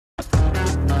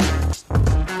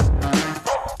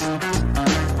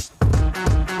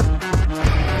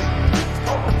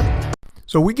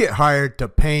So we get hired to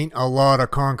paint a lot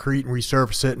of concrete and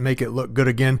resurface it and make it look good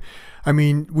again. I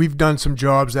mean, we've done some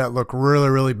jobs that look really,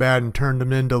 really bad and turned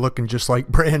them into looking just like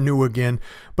brand new again.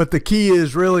 But the key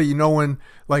is really knowing,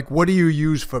 like, what do you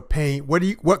use for paint?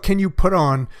 What can you put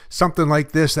on something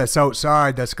like this that's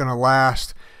outside that's going to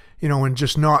last, and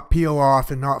just not peel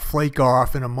off and not flake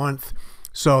off in a month.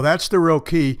 So that's the real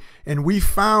key. And we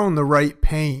found the right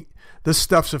paint. This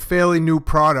stuff's a fairly new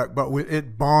product, but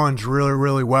it bonds really,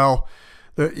 really well.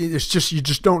 It's just, you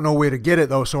just don't know where to get it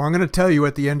though. So I'm going to tell you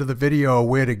at the end of the video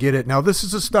where to get it. Now this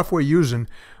is the stuff we're using.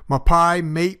 Mapai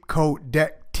Mate Coat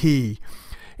Deck T.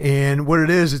 And what it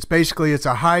is, it's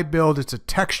a high build. It's a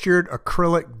textured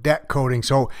acrylic deck coating.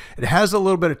 So it has a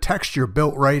little bit of texture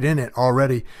built right in it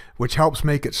already, which helps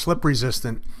make it slip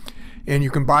resistant. And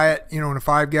you can buy it, in a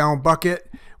 5-gallon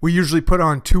bucket. We usually put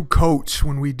on 2 coats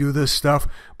when we do this stuff.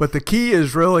 But the key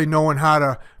is really knowing how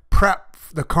to prep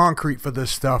the concrete for this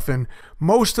stuff. And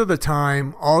most of the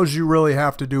time, all you really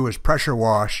have to do is pressure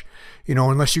wash,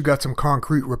 unless you got some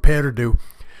concrete repair to do.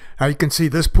 Now you can see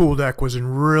this pool deck was in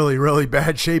really, really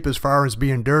bad shape as far as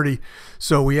being dirty.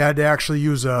 So we had to actually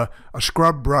use a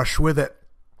scrub brush with it.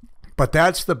 But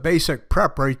that's the basic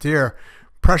prep right there.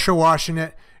 Pressure washing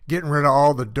it, getting rid of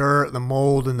all the dirt, the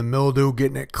mold, and the mildew,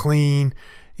 getting it clean,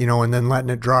 and then letting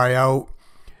it dry out.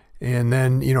 And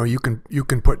then, you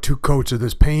can put 2 coats of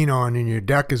this paint on and your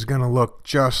deck is going to look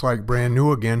just like brand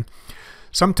new again.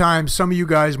 Sometimes some of you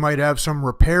guys might have some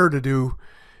repair to do.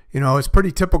 It's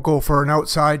pretty typical for an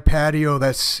outside patio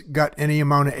that's got any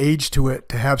amount of age to it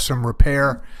to have some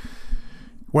repair,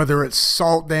 whether it's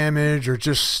salt damage or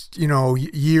just,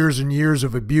 years and years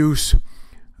of abuse.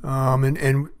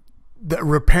 And the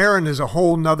repairing is a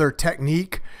whole nother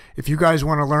technique. If you guys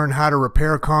want to learn how to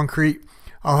repair concrete,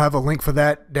 I'll have a link for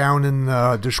that down in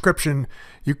the description.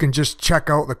 You can just check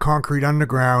out the Concrete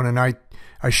Underground, and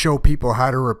I show people how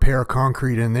to repair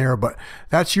concrete in there. But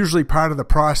that's usually part of the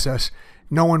process,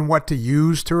 knowing what to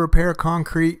use to repair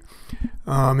concrete,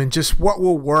 and just what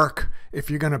will work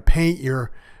if you're going to paint your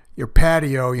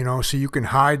patio, so you can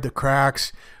hide the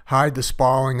cracks, hide the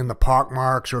spalling and the pock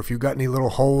marks, or if you've got any little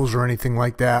holes or anything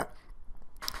like that.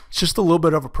 It's just a little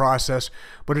bit of a process,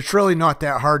 but it's really not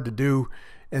that hard to do.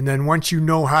 And then once you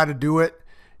know how to do it,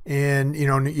 and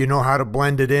you know how to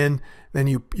blend it in, then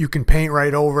you can paint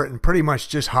right over it and pretty much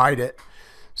just hide it.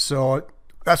 So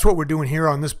that's what we're doing here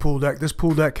on this pool deck. This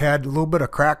pool deck had a little bit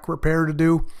of crack repair to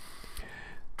do.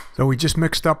 So we just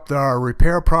mixed up the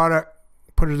repair product,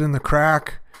 put it in the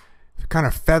crack, kind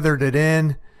of feathered it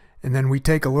in, and then we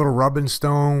take a little rubbing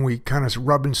stone, we kind of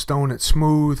rubbing stone it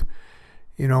smooth,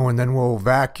 and then we'll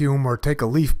vacuum or take a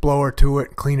leaf blower to it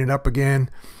and clean it up again.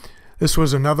 This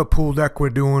was another pool deck we're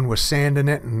doing with sanding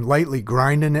it and lightly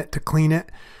grinding it to clean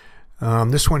it.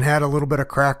 This one had a little bit of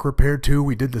crack repair too.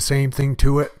 We did the same thing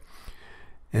to it.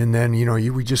 And then,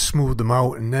 we just smoothed them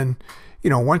out. And then,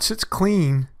 once it's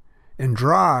clean and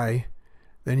dry,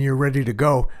 then you're ready to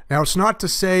go. Now, it's not to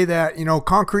say that,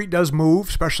 concrete does move,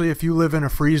 especially if you live in a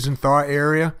freeze and thaw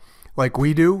area like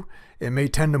we do. It may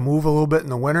tend to move a little bit in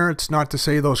the winter. It's not to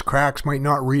say those cracks might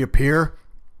not reappear,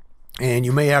 and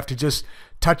you may have to just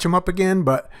touch them up again.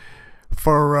 But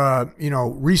for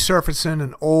resurfacing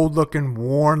an old looking,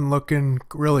 worn looking,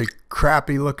 really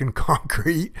crappy looking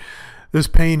concrete, this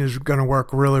paint is going to work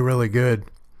really, really good.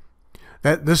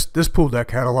 This pool deck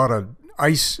had a lot of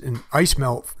ice and ice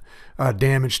melt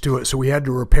damage to it, so we had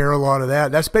to repair a lot of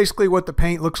that. That's basically what the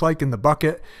paint looks like in the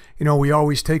bucket. We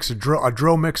always take a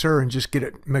drill mixer and just get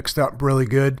it mixed up really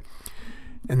good,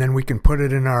 and then we can put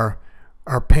it in our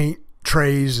paint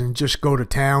trays and just go to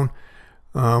town.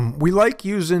 We like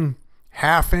using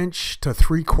 1/2 inch to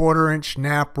 3/4 inch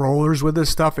nap rollers with this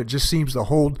stuff. It just seems to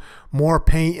hold more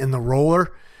paint in the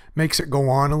roller, makes it go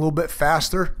on a little bit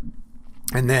faster.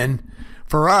 And then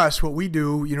for us, what we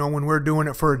do, when we're doing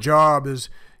it for a job, is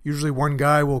usually one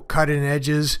guy will cut in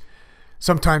edges,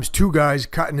 sometimes 2 guys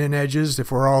cutting in edges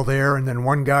if we're all there, and then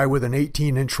 1 guy with an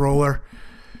 18-inch roller,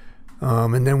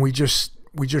 and then we just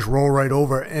roll right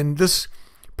over. And this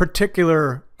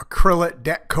particular acrylic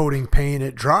deck coating paint,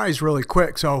 it dries really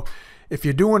quick. So if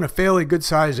you're doing a fairly good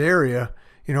size area,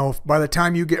 by the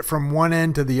time you get from one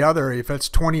end to the other, if it's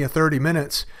 20 or 30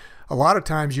 minutes, a lot of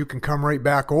times you can come right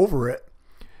back over it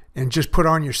and just put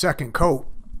on your second coat.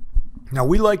 Now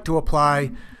we like to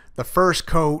apply the first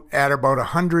coat at about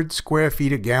 100 square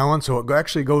feet a gallon, so it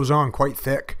actually goes on quite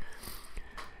thick.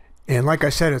 And like I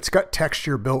said, it's got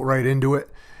texture built right into it.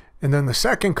 And then the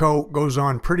second coat goes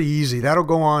on pretty easy. That'll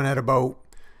go on at about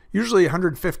usually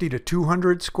 150 to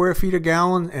 200 square feet a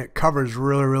gallon, and it covers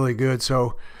really, really good.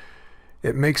 So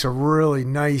it makes a really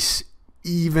nice,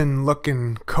 even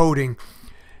looking coating.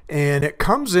 and it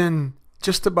comes in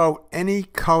just about any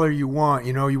color you want.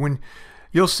 You know, when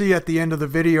you'll see at the end of the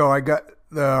video, I got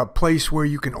the place where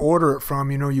you can order it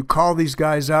from. You know, you call these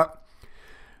guys up,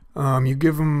 you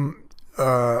give them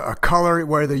a color,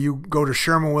 whether you go to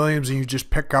Sherwin-Williams and you just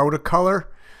pick out a color,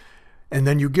 and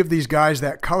then you give these guys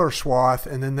that color swath,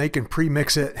 and then they can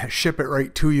pre-mix it, ship it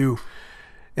right to you,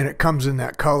 and it comes in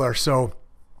that color. So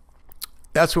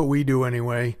that's what we do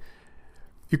anyway.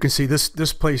 You can see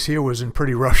this place here was in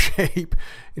pretty rough shape.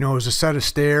 You know, it was a set of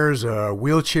stairs, a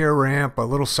wheelchair ramp, a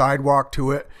little sidewalk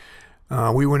to it.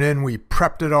 We went in, we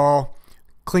prepped it all,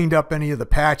 cleaned up any of the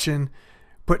patching,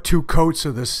 put 2 coats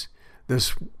of this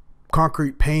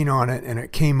concrete paint on it, and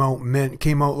it came out mint.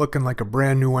 Came out looking like a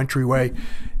brand new entryway.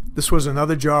 This was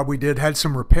another job we did, had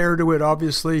some repair to it,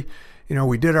 obviously. You know,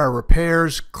 we did our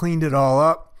repairs, cleaned it all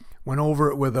up, went over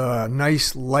it with a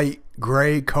nice light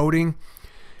gray coating,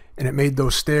 and it made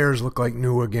those stairs look like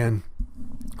new again.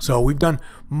 So we've done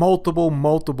multiple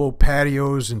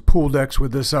patios and pool decks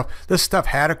with this stuff. This stuff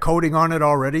had a coating on it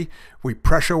already. We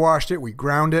pressure washed it, we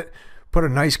ground it, put a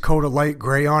nice coat of light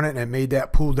gray on it, and it made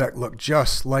that pool deck look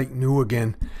just like new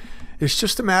again. It's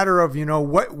just a matter of, you know,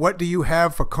 what do you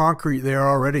have for concrete there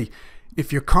already?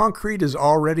 If your concrete is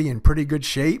already in pretty good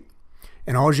shape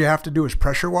and all you have to do is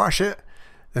pressure wash it,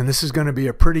 then this is going to be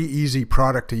a pretty easy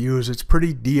product to use. It's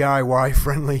pretty DIY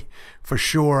friendly for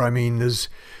sure. I mean, there's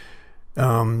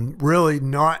really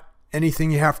not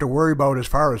anything you have to worry about as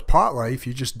far as pot life.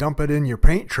 You just dump it in your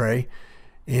paint tray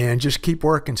and just keep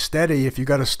working steady. If you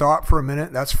got to stop for a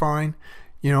minute, that's fine.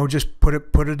 You know, just put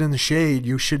it in the shade.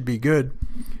 You should be good.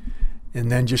 And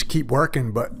then just keep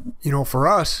working. But, you know, for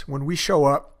us, when we show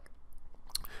up,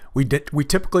 we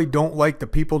typically don't like the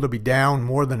people to be down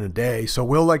more than a day. So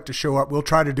we'll like to show up. We'll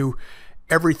try to do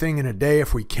everything in a day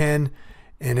if we can.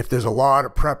 And if there's a lot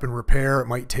of prep and repair, it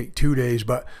might take 2 days.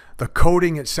 But the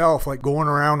coating itself, like going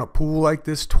around a pool like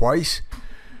this twice,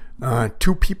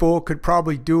 2 people could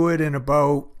probably do it in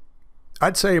about,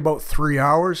 I'd say about 3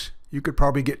 hours. You could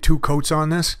probably get 2 coats on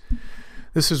this.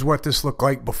 This is what this looked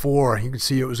like before. You can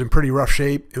see it was in pretty rough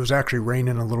shape. It was actually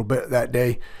raining a little bit that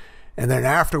day. And then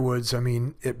afterwards, I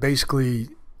mean, it basically,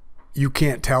 you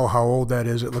can't tell how old that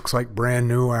is. It looks like brand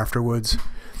new afterwards.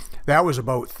 That was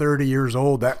about 30 years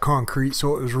old, that concrete,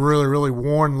 so it was really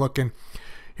worn looking.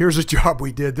 Here's a job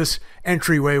we did. This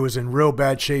entryway was in real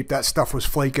bad shape. That stuff was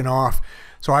flaking off.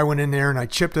 So I went in there and I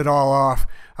chipped it all off.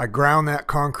 I ground that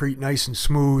concrete nice and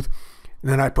smooth. And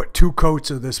then I put 2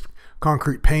 coats of this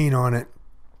concrete paint on it.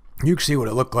 You can see what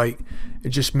it looked like. It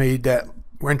just made that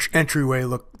entryway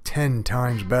look 10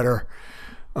 times better.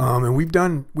 And we've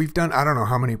done I don't know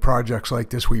how many projects like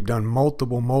this. We've done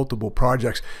multiple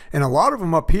projects, and a lot of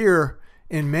them up here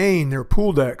in Maine, they're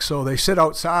pool decks, so they sit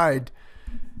outside.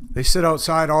 They sit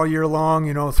outside all year long,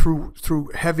 you know, through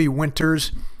heavy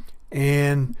winters,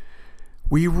 and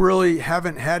we really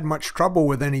haven't had much trouble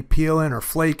with any peeling or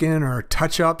flaking or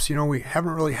touch-ups. You know, we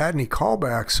haven't really had any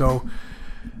callbacks. So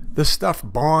this stuff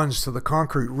bonds to the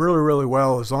concrete really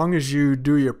well. As long as you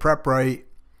do your prep right,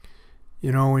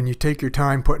 you know, and you take your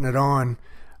time putting it on,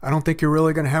 I don't think you're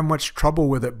really going to have much trouble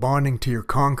with it bonding to your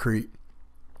concrete.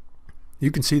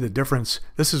 You can see the difference.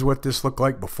 This is what this looked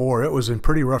like before. It was in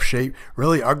pretty rough shape,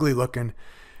 really ugly looking,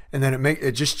 and then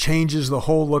it just changes the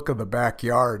whole look of the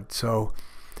backyard. So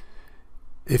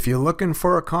if you're looking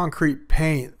for a concrete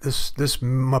paint, this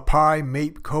Mapai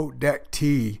Mape Coat Deck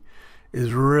T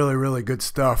is really good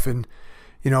stuff. And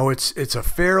you know, it's a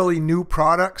fairly new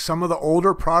product. Some of the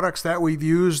older products that we've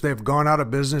used, they've gone out of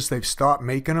business. They've stopped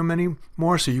making them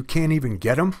anymore, so you can't even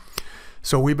get them.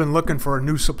 So we've been looking for a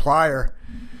new supplier,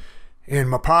 and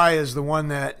Mapai is the one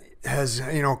that has,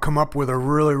 you know, come up with a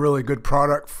really good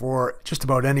product for just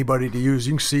about anybody to use.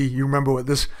 You can see, you remember what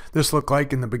this looked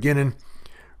like in the beginning.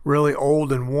 Really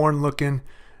old and worn looking.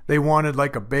 They wanted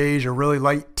like a beige, a really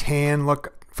light tan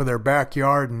look for their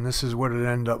backyard, and this is what it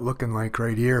ended up looking like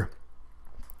right here.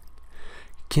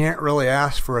 Can't really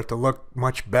ask for it to look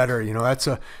much better. You know, that's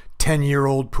a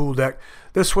 10-year-old pool deck.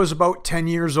 This was about 10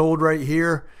 years old right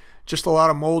here. Just a lot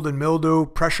of mold and mildew.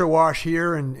 Pressure wash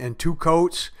here and 2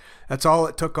 coats. That's all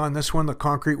it took on this one. The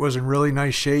concrete was in really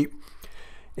nice shape,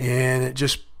 and it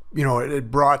just, you know,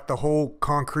 it brought the whole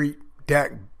concrete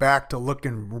deck back to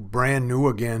looking brand new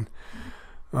again.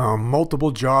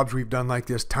 Multiple jobs we've done like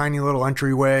this. Tiny little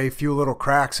entryway, few little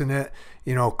cracks in it.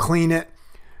 You know, clean it,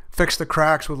 fix the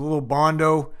cracks with a little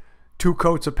Bondo, 2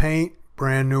 coats of paint,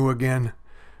 brand new again.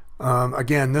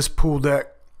 Again, this pool deck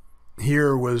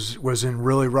here was in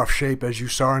really rough shape, as you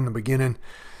saw in the beginning.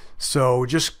 So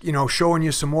just, you know, showing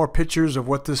you some more pictures of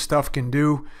what this stuff can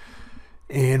do.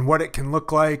 and what it can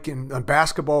look like. In a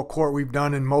basketball court we've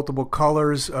done in multiple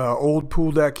colors. Old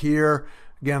pool deck here,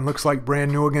 again, looks like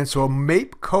brand new again. So a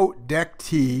Mape Coat Deck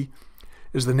Tee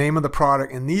is the name of the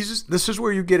product, and this is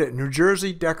where you get it, New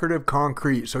Jersey Decorative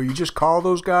Concrete. So you just call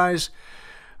those guys,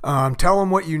 tell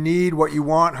them what you need, what you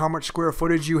want, how much square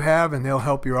footage you have, and they'll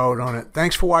help you out on it.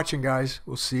 Thanks for watching, guys.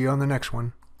 We'll see you on the next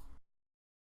one.